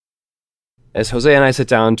As Jose and I sit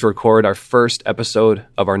down to record our first episode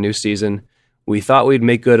of our new season, we thought we'd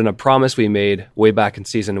make good on a promise we made way back in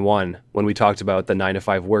season 1 when we talked about the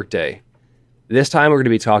 9-to-5 workday. This time we're going to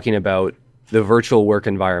be talking about the virtual work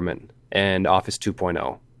environment and Office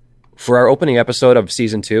 2.0. For our opening episode of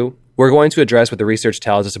season 2, we're going to address what the research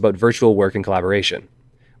tells us about virtual work and collaboration.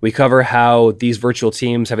 We cover how these virtual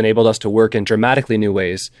teams have enabled us to work in dramatically new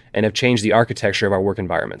ways and have changed the architecture of our work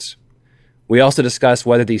environments. We also discuss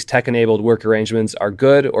whether these tech-enabled work arrangements are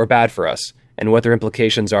good or bad for us, and what their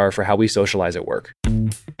implications are for how we socialize at work.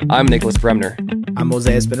 I'm Nicholas Bremner. I'm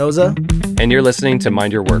Jose Espinoza. And you're listening to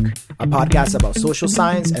Mind Your Work, a podcast about social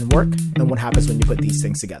science and work and what happens when you put these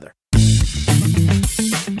things together.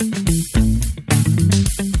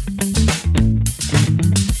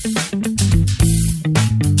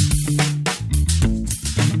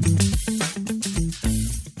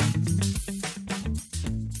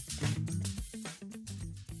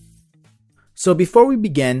 So before we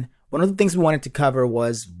begin, one of the things we wanted to cover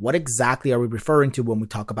was what exactly are we referring to when we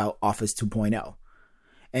talk about Office 2.0?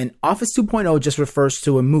 And Office 2.0 just refers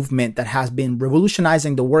to a movement that has been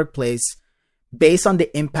revolutionizing the workplace based on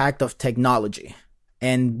the impact of technology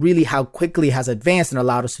and really how quickly it has advanced and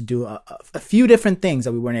allowed us to do a few different things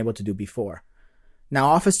that we weren't able to do before. Now,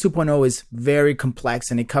 Office 2.0 is very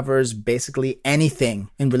complex and it covers basically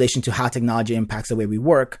anything in relation to how technology impacts the way we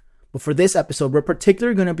work. But for this episode, we're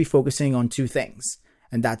particularly going to be focusing on two things,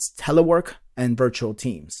 and that's telework and virtual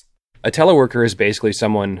teams. A teleworker is basically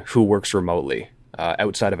someone who works remotely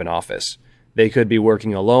outside of an office. They could be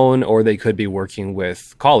working alone or they could be working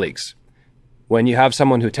with colleagues. When you have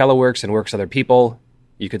someone who teleworks and works with other people,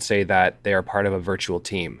 you could say that they are part of a virtual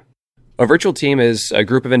team. A virtual team is a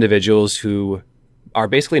group of individuals who are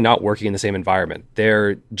basically not working in the same environment.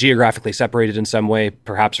 They're geographically separated in some way,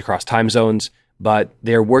 perhaps across time zones, but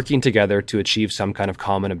they're working together to achieve some kind of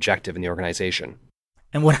common objective in the organization.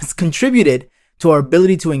 And what has contributed to our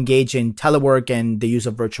ability to engage in telework and the use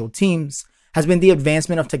of virtual teams has been the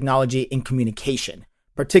advancement of technology in communication.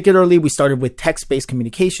 Particularly, we started with text-based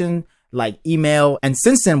communication like email, and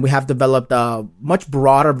since then we have developed a much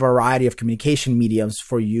broader variety of communication mediums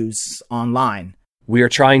for use online. We are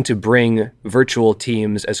trying to bring virtual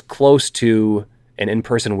teams as close to an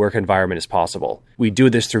in-person work environment as possible. We do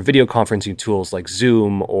this through video conferencing tools like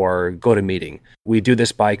Zoom or GoToMeeting. We do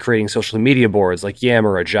this by creating social media boards like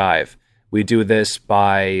Yammer or Jive. We do this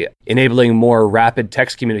by enabling more rapid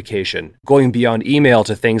text communication, going beyond email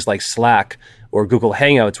to things like Slack or Google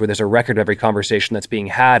Hangouts, where there's a record of every conversation that's being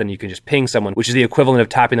had and you can just ping someone, which is the equivalent of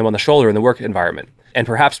tapping them on the shoulder in the work environment. And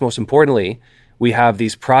perhaps most importantly, we have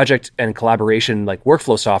these project and collaboration like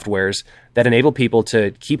workflow softwares that enable people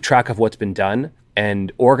to keep track of what's been done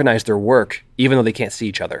and organize their work, even though they can't see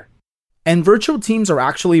each other. And virtual teams are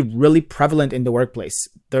actually really prevalent in the workplace.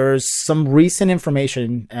 There's some recent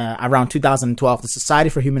information around 2012. The Society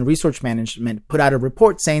for Human Resource Management put out a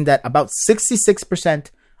report saying that about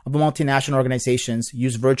 66% of multinational organizations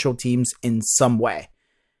use virtual teams in some way.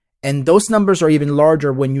 And those numbers are even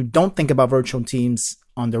larger when you don't think about virtual teams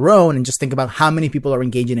on their own and just think about how many people are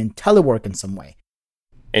engaging in telework in some way.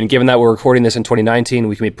 And given that we're recording this in 2019,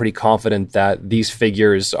 we can be pretty confident that these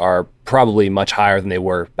figures are probably much higher than they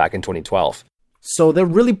were back in 2012. So they're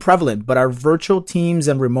really prevalent, but are virtual teams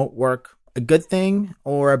and remote work a good thing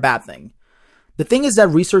or a bad thing? The thing is that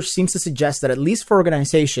research seems to suggest that at least for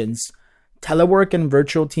organizations, telework and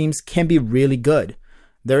virtual teams can be really good.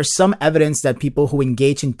 There's some evidence that people who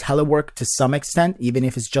engage in telework to some extent, even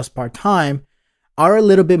if it's just part-time, are a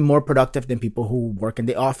little bit more productive than people who work in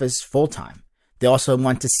the office full-time. They also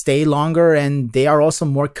want to stay longer and they are also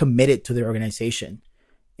more committed to their organization.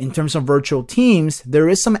 In terms of virtual teams, there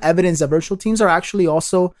is some evidence that virtual teams are actually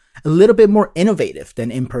also a little bit more innovative than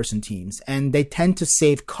in-person teams, and they tend to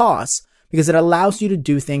save costs because it allows you to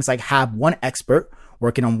do things like have one expert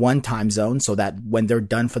working on one time zone so that when they're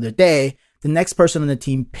done for the day, the next person on the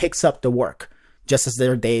team picks up the work just as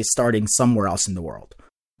their day is starting somewhere else in the world.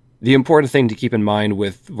 The important thing to keep in mind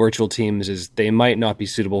with virtual teams is they might not be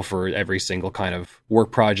suitable for every single kind of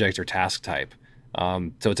work project or task type.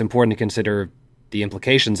 So it's important to consider the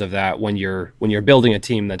implications of that when you're building a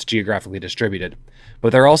team that's geographically distributed.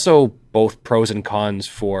 But there are also both pros and cons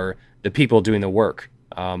for the people doing the work.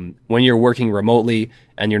 When you're working remotely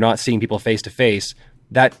and you're not seeing people face to face,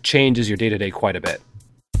 that changes your day-to-day quite a bit.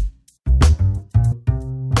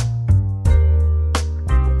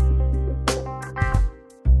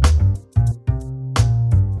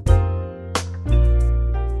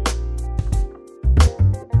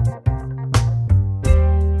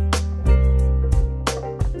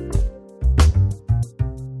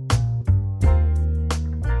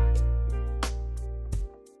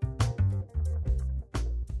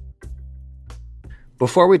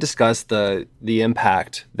 Before we discuss the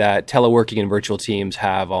impact that teleworking and virtual teams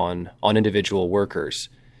have on individual workers,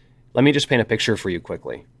 let me just paint a picture for you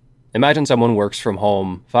quickly. Imagine someone works from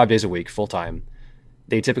home 5 days a week, full time.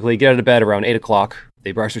 They typically get out of bed around 8 o'clock,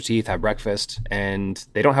 they brush their teeth, have breakfast, and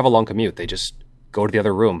they don't have a long commute. They just go to the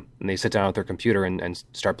other room and they sit down at their computer and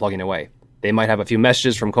start plugging away. They might have a few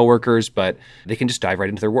messages from coworkers, but they can just dive right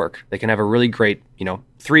into their work. They can have a really great,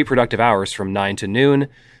 3 productive hours from 9 to noon,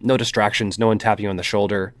 no distractions, no one tapping you on the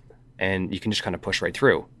shoulder, and you can just kind of push right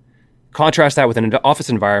through. Contrast that with an office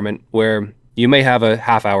environment where you may have a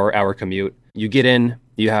hour commute. You get in,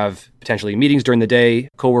 you have potentially meetings during the day,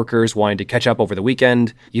 coworkers wanting to catch up over the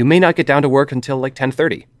weekend. You may not get down to work until like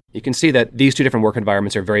 10:30. You can see that these two different work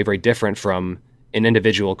environments are very, very different from an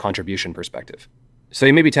individual contribution perspective. So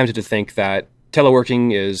you may be tempted to think that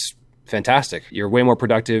teleworking is fantastic. You're way more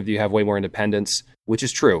productive, you have way more independence, which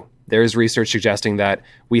is true. There is research suggesting that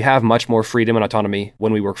we have much more freedom and autonomy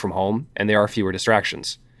when we work from home, and there are fewer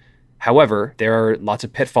distractions. However, there are lots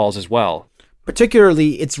of pitfalls as well.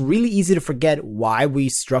 Particularly, it's really easy to forget why we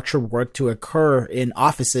structure work to occur in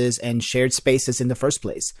offices and shared spaces in the first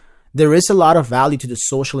place. There is a lot of value to the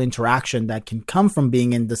social interaction that can come from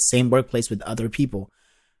being in the same workplace with other people.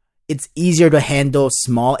 It's easier to handle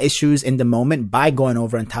small issues in the moment by going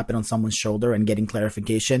over and tapping on someone's shoulder and getting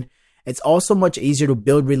clarification. It's also much easier to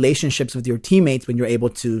build relationships with your teammates when you're able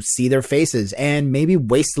to see their faces and maybe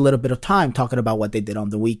waste a little bit of time talking about what they did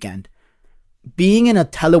on the weekend. Being in a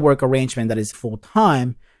telework arrangement that is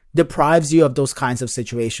full-time deprives you of those kinds of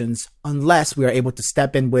situations unless we are able to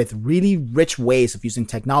step in with really rich ways of using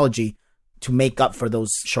technology to make up for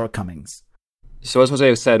those shortcomings. So as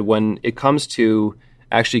Jose said, when it comes to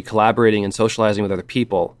actually collaborating and socializing with other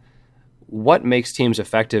people, what makes teams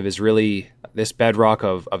effective is really this bedrock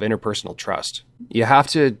of interpersonal trust. You have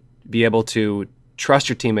to be able to trust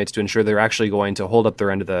your teammates to ensure they're actually going to hold up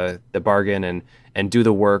their end of the bargain and do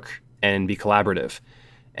the work and be collaborative.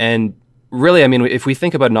 And really, I mean, if we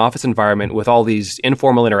think about an office environment with all these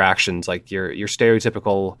informal interactions, like your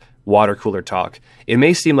stereotypical water cooler talk, it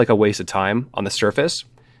may seem like a waste of time on the surface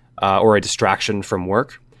or a distraction from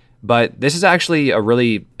work. But this is actually a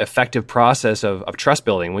really effective process of trust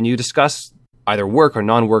building. When you discuss either work or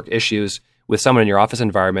non-work issues with someone in your office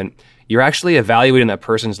environment, you're actually evaluating that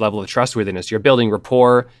person's level of trustworthiness. You're building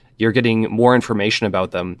rapport, you're getting more information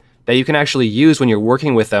about them that you can actually use when you're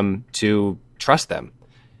working with them to trust them.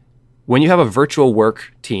 When you have a virtual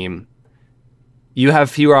work team, you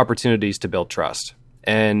have fewer opportunities to build trust.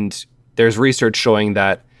 And there's research showing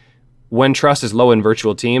that when trust is low in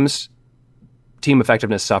virtual teams, team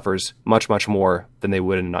effectiveness suffers much, much more than they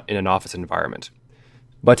would in an office environment.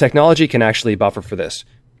 But technology can actually buffer for this.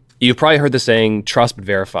 You've probably heard the saying, trust but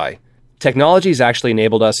verify. Technology has actually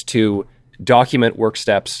enabled us to document work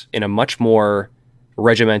steps in a much more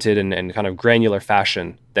regimented and kind of granular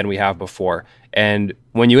fashion than we have before. And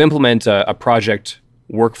when you implement a project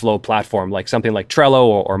workflow platform like something like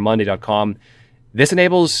Trello or Monday.com, this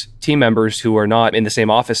enables team members who are not in the same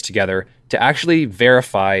office together to actually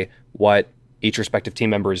verify what each respective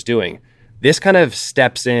team member is doing. This kind of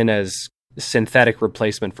steps in as synthetic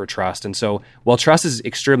replacement for trust. And so while trust is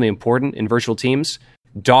extremely important in virtual teams,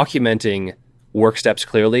 documenting work steps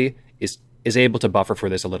clearly is able to buffer for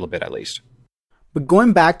this a little bit at least. But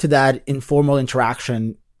going back to that informal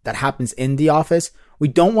interaction that happens in the office, we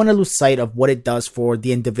don't want to lose sight of what it does for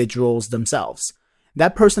the individuals themselves.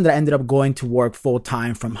 That person that ended up going to work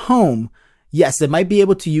full-time from home, yes, they might be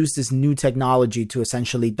able to use this new technology to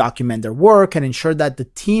essentially document their work and ensure that the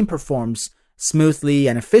team performs smoothly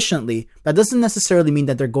and efficiently. That doesn't necessarily mean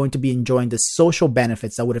that they're going to be enjoying the social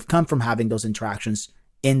benefits that would have come from having those interactions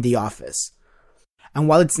in the office. And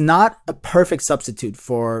while it's not a perfect substitute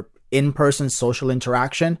for in-person social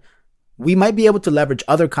interaction, we might be able to leverage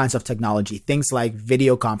other kinds of technology, things like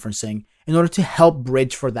video conferencing, in order to help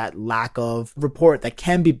bridge for that lack of rapport that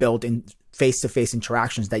can be built in face-to-face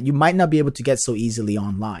interactions that you might not be able to get so easily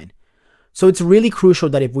online. So it's really crucial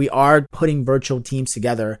that if we are putting virtual teams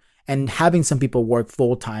together and having some people work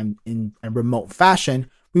full-time in a remote fashion,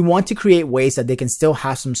 we want to create ways that they can still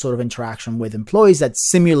have some sort of interaction with employees that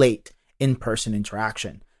simulate in-person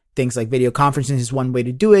interaction. Things like video conferencing is one way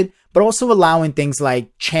to do it, but also allowing things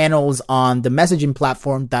like channels on the messaging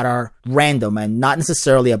platform that are random and not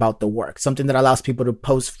necessarily about the work. Something that allows people to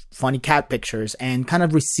post funny cat pictures and kind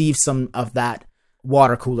of receive some of that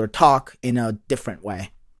water cooler talk in a different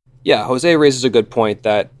way. Yeah, Jose raises a good point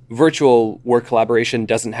that virtual work collaboration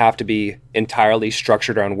doesn't have to be entirely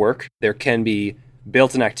structured around work. There can be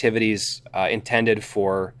built-in activities intended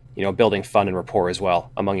for building fun and rapport as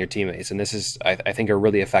well among your teammates. And this is, I think, a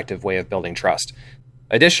really effective way of building trust.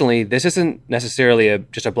 Additionally, this isn't necessarily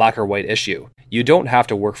just a black or white issue. You don't have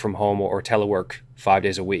to work from home or telework 5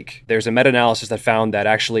 days a week. There's a meta-analysis that found that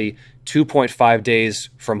actually 2.5 days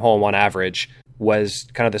from home on average was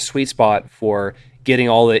kind of the sweet spot for getting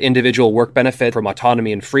all the individual work benefit from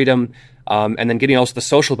autonomy and freedom, and then getting also the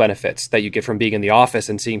social benefits that you get from being in the office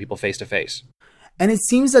and seeing people face to face. And it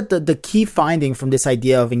seems that the key finding from this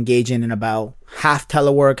idea of engaging in about half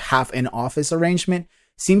telework, half in-office arrangement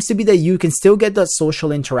seems to be that you can still get that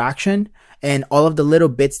social interaction and all of the little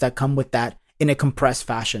bits that come with that in a compressed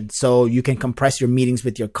fashion. So you can compress your meetings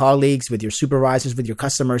with your colleagues, with your supervisors, with your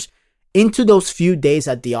customers into those few days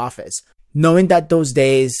at the office, knowing that those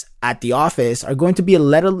days at the office are going to be a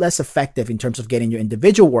little less effective in terms of getting your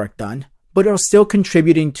individual work done, but are still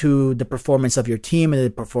contributing to the performance of your team and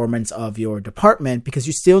the performance of your department, because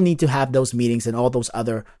you still need to have those meetings and all those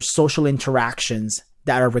other social interactions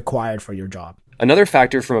that are required for your job. Another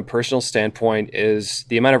factor from a personal standpoint is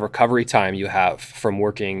the amount of recovery time you have from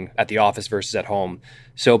working at the office versus at home.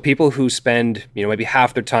 So people who spend, maybe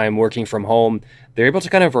half their time working from home, they're able to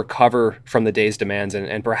kind of recover from the day's demands.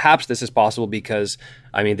 And perhaps this is possible because,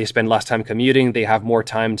 they spend less time commuting, they have more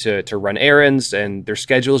time to run errands, and their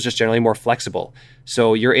schedule is just generally more flexible.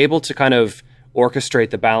 So you're able to kind of orchestrate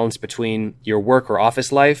the balance between your work or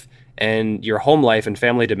office life and your home life and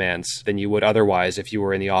family demands than you would otherwise if you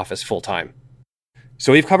were in the office full time.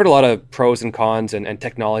 So we've covered a lot of pros and cons and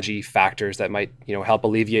technology factors that might, help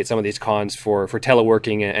alleviate some of these cons for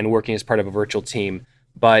teleworking and working as part of a virtual team.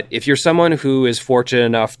 But if you're someone who is fortunate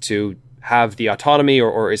enough to have the autonomy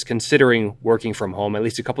or is considering working from home at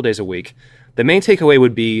least a couple days a week, the main takeaway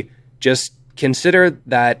would be just consider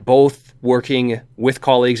that both working with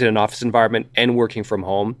colleagues in an office environment and working from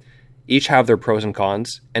home each have their pros and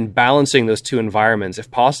cons, and balancing those two environments, if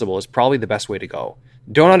possible, is probably the best way to go.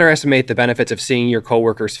 Don't underestimate the benefits of seeing your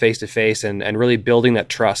coworkers face-to-face and really building that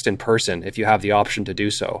trust in person if you have the option to do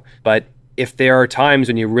so. But if there are times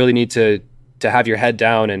when you really need to have your head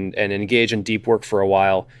down and engage in deep work for a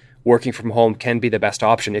while, working from home can be the best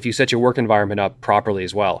option if you set your work environment up properly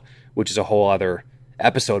as well, which is a whole other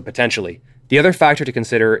episode potentially. The other factor to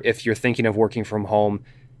consider if you're thinking of working from home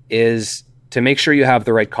is to make sure you have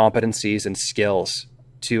the right competencies and skills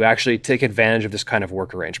to actually take advantage of this kind of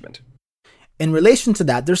work arrangement. In relation to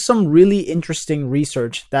that, there's some really interesting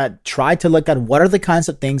research that tried to look at what are the kinds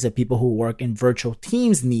of things that people who work in virtual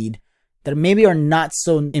teams need that maybe are not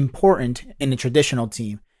so important in a traditional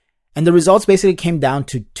team. And the results basically came down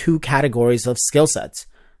to two categories of skill sets.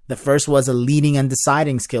 The first was a leading and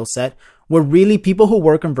deciding skill set, where really people who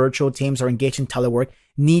work in virtual teams or engage in telework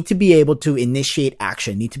need to be able to initiate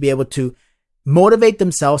action, need to be able to motivate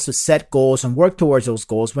themselves to set goals and work towards those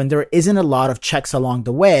goals when there isn't a lot of checks along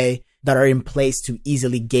the way that are in place to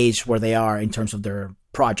easily gauge where they are in terms of their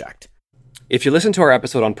project. If you listen to our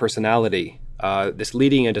episode on personality, this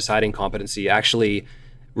leading and deciding competency actually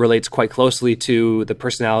relates quite closely to the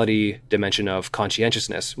personality dimension of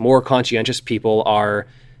conscientiousness. More conscientious people are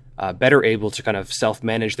better able to kind of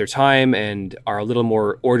self-manage their time and are a little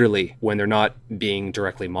more orderly when they're not being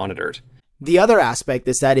directly monitored. The other aspect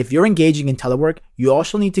is that if you're engaging in telework, you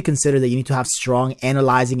also need to consider that you need to have strong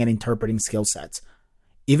analyzing and interpreting skill sets.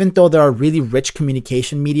 Even though there are really rich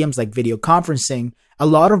communication mediums like video conferencing, a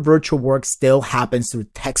lot of virtual work still happens through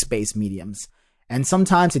text-based mediums. And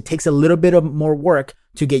sometimes it takes a little bit of more work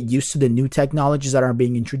to get used to the new technologies that are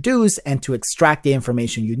being introduced and to extract the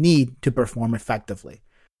information you need to perform effectively.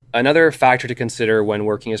 Another factor to consider when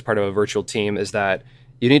working as part of a virtual team is that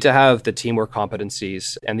you need to have the teamwork competencies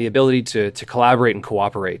and the ability to collaborate and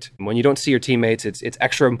cooperate. When you don't see your teammates, it's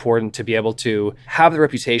extra important to be able to have the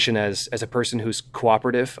reputation as a person who's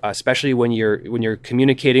cooperative, especially when you're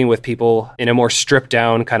communicating with people in a more stripped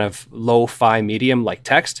down kind of lo-fi medium like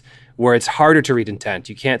text, where it's harder to read intent.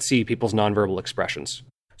 You can't see people's nonverbal expressions.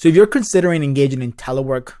 So if you're considering engaging in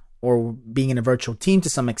telework or being in a virtual team to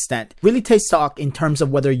some extent, really take stock in terms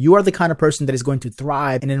of whether you are the kind of person that is going to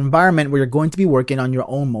thrive in an environment where you're going to be working on your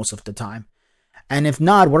own most of the time. And if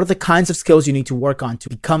not, what are the kinds of skills you need to work on to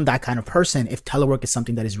become that kind of person if telework is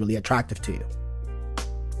something that is really attractive to you?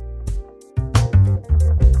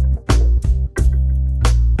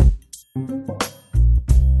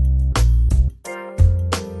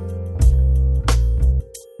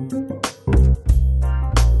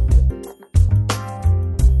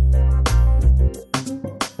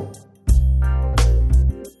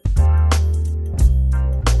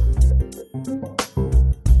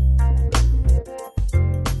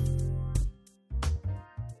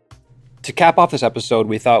 To cap off this episode,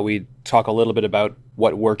 we thought we'd talk a little bit about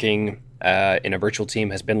what working in a virtual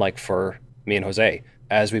team has been like for me and Jose.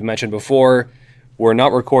 As we've mentioned before, we're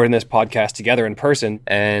not recording this podcast together in person.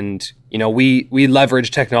 And, we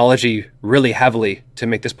leverage technology really heavily to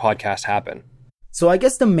make this podcast happen. So I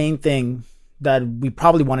guess the main thing that we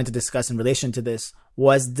probably wanted to discuss in relation to this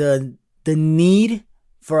was the need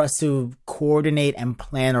for us to coordinate and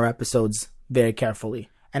plan our episodes very carefully.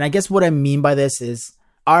 And I guess what I mean by this is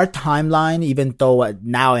our timeline, even though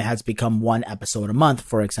now it has become one episode a month,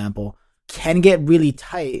 for example, can get really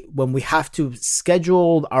tight when we have to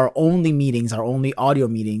schedule our only audio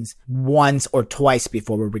meetings once or twice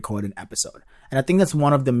before we record an episode. And I think that's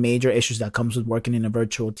one of the major issues that comes with working in a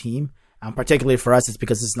virtual team. Particularly for us, it's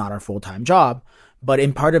because it's not our full-time job. But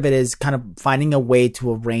in part of it is kind of finding a way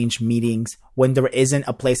to arrange meetings when there isn't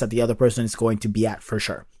a place that the other person is going to be at for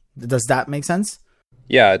sure. Does that make sense?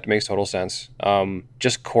 Yeah, it makes total sense.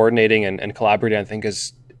 Just coordinating and collaborating, I think,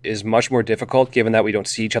 is much more difficult given that we don't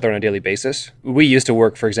see each other on a daily basis. We used to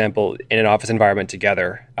work, for example, in an office environment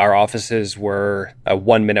together. Our offices were a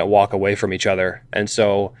 1-minute walk away from each other. And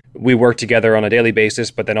so we worked together on a daily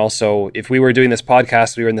basis. But then also, if we were doing this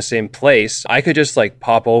podcast, we were in the same place, I could just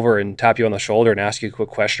pop over and tap you on the shoulder and ask you a quick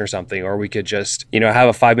question or something. Or we could just, have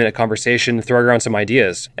a 5-minute conversation, throw around some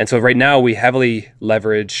ideas. And so right now we heavily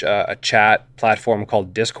leverage a chat platform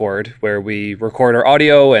called Discord, where we record our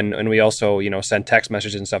audio and we also, send text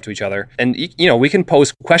messages and stuff to each other. And, we can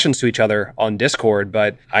pose questions to each other on Discord,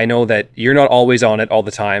 but I know that you're not always on it all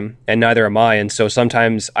the time, and neither am I. And so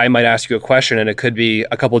sometimes I might ask you a question and it could be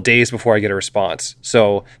a couple days before I get a response.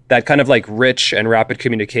 So that kind of rich and rapid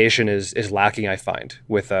communication is lacking, I find,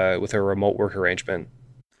 with a remote work arrangement.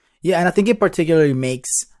 Yeah, and I think it particularly makes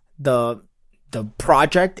the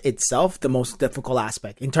project itself the most difficult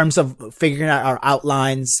aspect in terms of figuring out our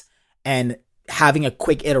outlines and having a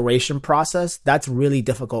quick iteration process. That's really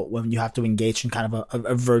difficult when you have to engage in kind of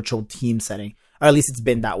a virtual team setting, or at least it's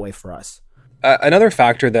been that way for us. Another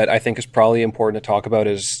factor that I think is probably important to talk about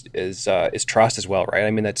is trust as well, right?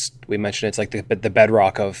 I mean, we mentioned it's like the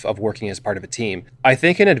bedrock of working as part of a team. I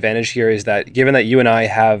think an advantage here is that given that you and I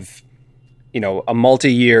have, a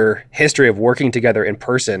multi-year history of working together in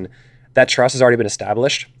person, that trust has already been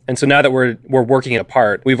established. And so now that we're working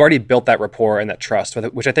apart, we've already built that rapport and that trust,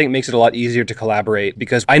 which I think makes it a lot easier to collaborate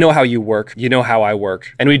because I know how you work, you know how I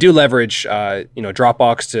work. And we do leverage,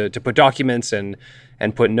 Dropbox to put documents and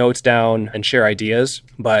put notes down and share ideas.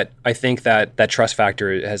 But I think that trust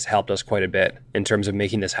factor has helped us quite a bit in terms of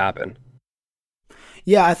making this happen.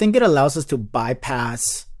 Yeah, I think it allows us to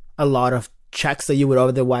bypass a lot of checks that you would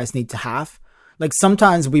otherwise need to have. Like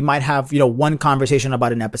sometimes we might have, one conversation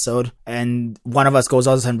about an episode and one of us goes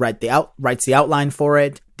out and writes the outline for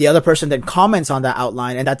it. The other person then comments on that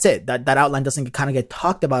outline and that's it. That outline doesn't kind of get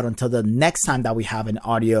talked about until the next time that we have an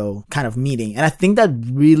audio kind of meeting. And I think that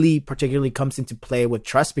really particularly comes into play with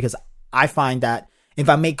trust because I find that if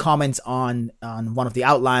I make comments on one of the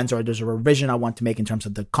outlines or there's a revision I want to make in terms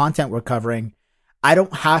of the content we're covering, I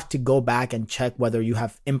don't have to go back and check whether you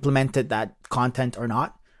have implemented that content or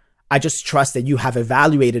not. I just trust that you have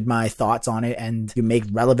evaluated my thoughts on it and you make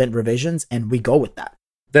relevant revisions and we go with that.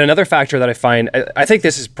 Then another factor that I find, I think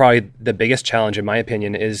this is probably the biggest challenge in my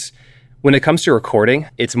opinion, is when it comes to recording,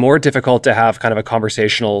 it's more difficult to have kind of a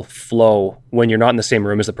conversational flow when you're not in the same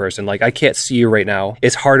room as the person. Like I can't see you right now.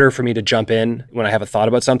 It's harder for me to jump in when I have a thought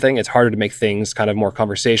about something. It's harder to make things kind of more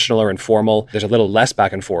conversational or informal. There's a little less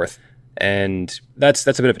back and forth. And that's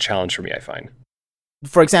a bit of a challenge for me, I find.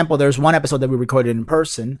 For example, there's one episode that we recorded in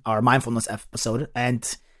person, our mindfulness episode. And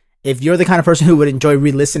if you're the kind of person who would enjoy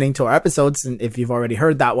re-listening to our episodes, and if you've already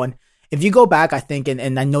heard that one, if you go back, I think,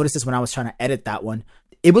 and I noticed this when I was trying to edit that one,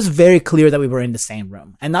 it was very clear that we were in the same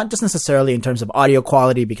room. And not just necessarily in terms of audio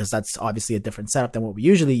quality, because that's obviously a different setup than what we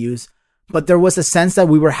usually use, but there was a sense that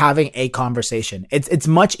we were having a conversation. It's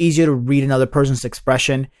much easier to read another person's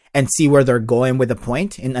expression and see where they're going with a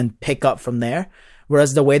point and pick up from there.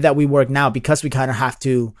 Whereas the way that we work now, because we kind of have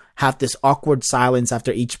to have this awkward silence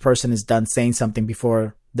after each person is done saying something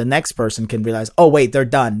before the next person can realize, oh, wait, they're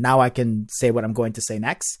done. Now I can say what I'm going to say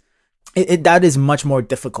next. That is much more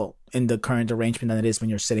difficult in the current arrangement than it is when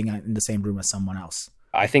you're sitting in the same room as someone else.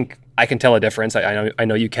 I think I can tell a difference. I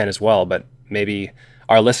know you can as well, but maybe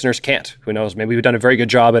our listeners can't. Who knows? Maybe we've done a very good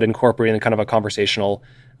job at incorporating kind of a conversational,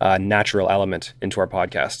 natural element into our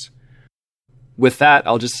podcasts. With that,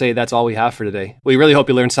 I'll just say that's all we have for today. We really hope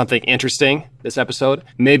you learned something interesting this episode.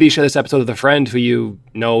 Maybe share this episode with a friend who you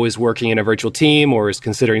know is working in a virtual team or is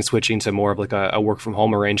considering switching to more of like a work from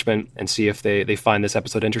home arrangement and see if they find this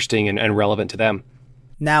episode interesting and relevant to them.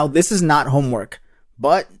 Now, this is not homework,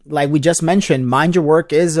 but like we just mentioned, Mind Your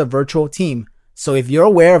Work is a virtual team. So if you're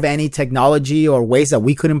aware of any technology or ways that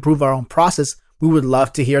we could improve our own process, we would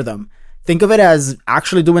love to hear them. Think of it as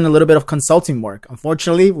actually doing a little bit of consulting work.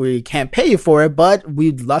 Unfortunately, we can't pay you for it, but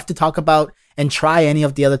we'd love to talk about and try any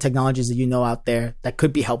of the other technologies that you know out there that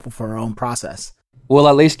could be helpful for our own process. We'll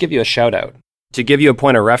at least give you a shout out. To give you a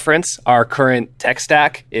point of reference, our current tech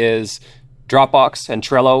stack is Dropbox and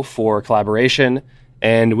Trello for collaboration,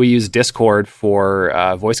 and we use Discord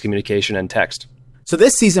for voice communication and text. So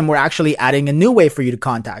this season, we're actually adding a new way for you to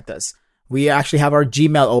contact us. We actually have our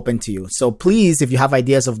Gmail open to you. So please, if you have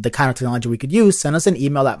ideas of the kind of technology we could use, send us an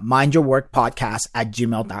email at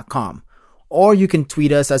mindyourworkpodcast@gmail.com. Or you can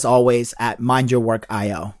tweet us, as always, at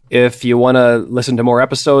mindyourworkio. If you want to listen to more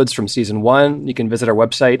episodes from season 1, you can visit our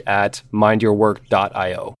website at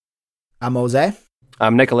mindyourwork.io. I'm Jose.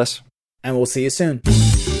 I'm Nicholas. And we'll see you soon.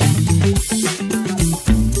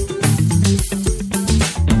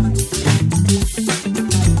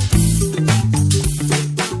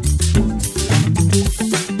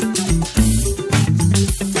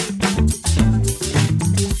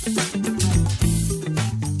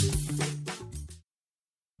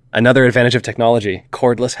 Another advantage of technology,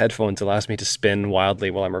 cordless headphones allows me to spin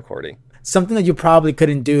wildly while I'm recording. Something that you probably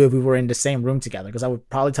couldn't do if we were in the same room together, because I would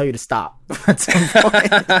probably tell you to stop at some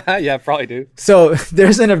point. Yeah, probably do. So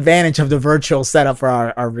there's an advantage of the virtual setup for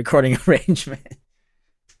our recording arrangement.